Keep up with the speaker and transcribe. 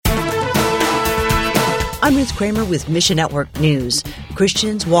I'm Ruth Kramer with Mission Network News.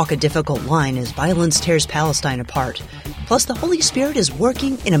 Christians walk a difficult line as violence tears Palestine apart. Plus, the Holy Spirit is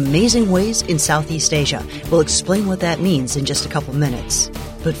working in amazing ways in Southeast Asia. We'll explain what that means in just a couple minutes.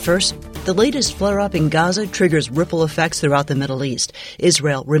 But first, the latest flare-up in Gaza triggers ripple effects throughout the Middle East.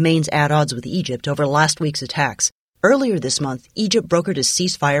 Israel remains at odds with Egypt over last week's attacks. Earlier this month, Egypt brokered a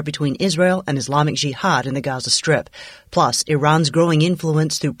ceasefire between Israel and Islamic Jihad in the Gaza Strip. Plus, Iran's growing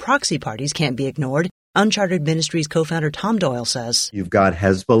influence through proxy parties can't be ignored. Uncharted Ministries co-founder Tom Doyle says, You've got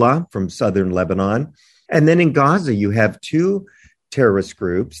Hezbollah from southern Lebanon. And then in Gaza, you have two terrorist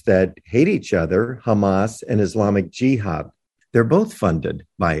groups that hate each other, Hamas and Islamic Jihad. They're both funded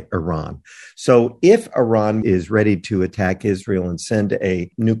by Iran. So if Iran is ready to attack Israel and send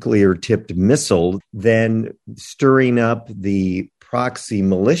a nuclear-tipped missile, then stirring up the proxy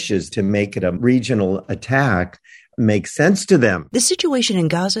militias to make it a regional attack makes sense to them. The situation in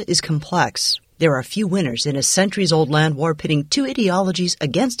Gaza is complex. There are few winners in a centuries-old land war pitting two ideologies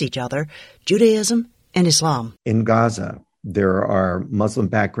against each other, Judaism and Islam. In Gaza, there are Muslim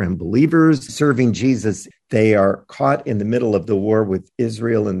background believers serving Jesus. They are caught in the middle of the war with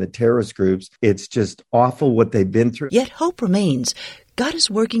Israel and the terrorist groups. It's just awful what they've been through. Yet hope remains. God is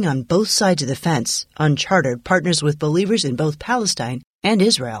working on both sides of the fence. Uncharted partners with believers in both Palestine and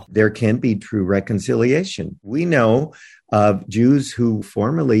Israel. There can be true reconciliation. We know of Jews who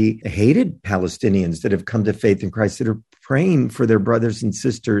formerly hated Palestinians that have come to faith in Christ, that are praying for their brothers and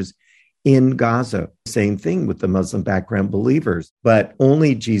sisters in Gaza. Same thing with the Muslim background believers. But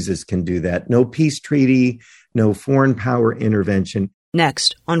only Jesus can do that. No peace treaty, no foreign power intervention.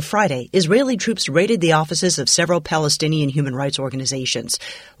 Next, on Friday, Israeli troops raided the offices of several Palestinian human rights organizations.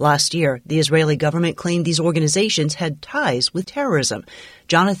 Last year, the Israeli government claimed these organizations had ties with terrorism.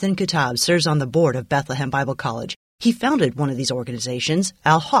 Jonathan Katab serves on the board of Bethlehem Bible College. He founded one of these organizations,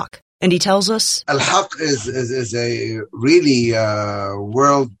 Al-Haq, and he tells us, Al-Haq is a really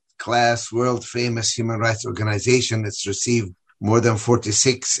world-class, world-famous human rights organization. It's received more than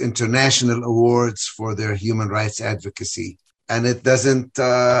 46 international awards for their human rights advocacy. And it doesn't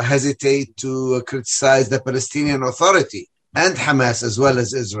hesitate to criticize the Palestinian Authority and Hamas as well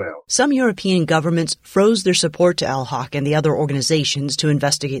as Israel. Some European governments froze their support to Al-Haq and the other organizations to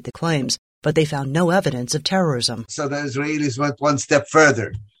investigate the claims, but they found no evidence of terrorism. So the Israelis went one step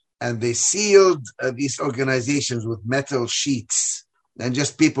further, and they sealed these organizations with metal sheets. And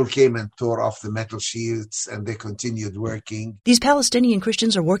just people came and tore off the metal sheets, and they continued working. These Palestinian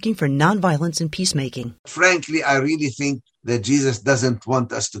Christians are working for nonviolence and peacemaking. Frankly, I really think that Jesus doesn't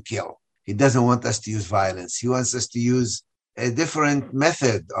want us to kill. He doesn't want us to use violence. He wants us to use a different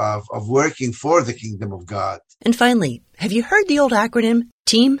method of working for the kingdom of God. And finally, have you heard the old acronym,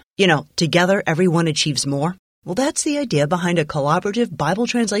 TEAM? You know, together everyone achieves more? Well, that's the idea behind a collaborative Bible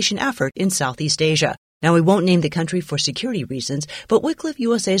translation effort in Southeast Asia. Now, we won't name the country for security reasons, but Wycliffe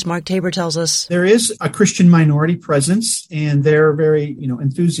USA's Mark Tabor tells us there is a Christian minority presence, and they're very,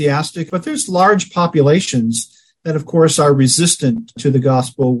 enthusiastic. But there's large populations that, of course, are resistant to the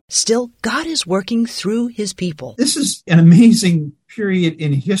gospel. Still, God is working through his people. This is an amazing period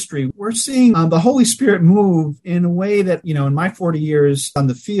in history. We're seeing the Holy Spirit move in a way that, in my 40 years on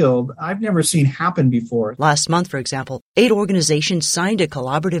the field, I've never seen happen before. Last month, for example, 8 organizations signed a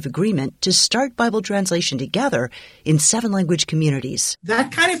collaborative agreement to start Bible translation together in 7-language communities.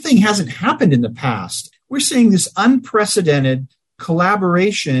 That kind of thing hasn't happened in the past. We're seeing this unprecedented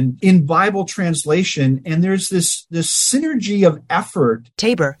collaboration in Bible translation, and there's this synergy of effort.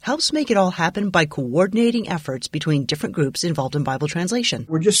 Tabor helps make it all happen by coordinating efforts between different groups involved in Bible translation.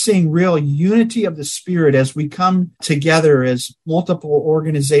 We're just seeing real unity of the Spirit as we come together as multiple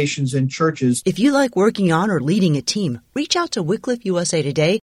organizations and churches. If you like working on or leading a team, reach out to Wycliffe USA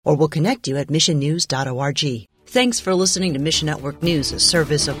today, or we'll connect you at missionnews.org. Thanks for listening to Mission Network News, a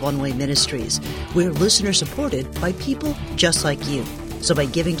service of One Way Ministries. We're listener-supported by people just like you. So by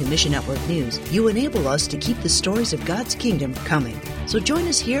giving to Mission Network News, you enable us to keep the stories of God's kingdom coming. So join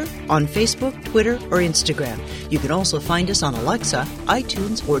us here on Facebook, Twitter, or Instagram. You can also find us on Alexa,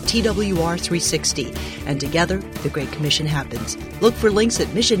 iTunes, or TWR360. And together, the Great Commission happens. Look for links at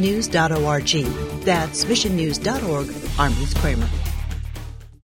missionnews.org. That's missionnews.org. I'm Ruth Kramer.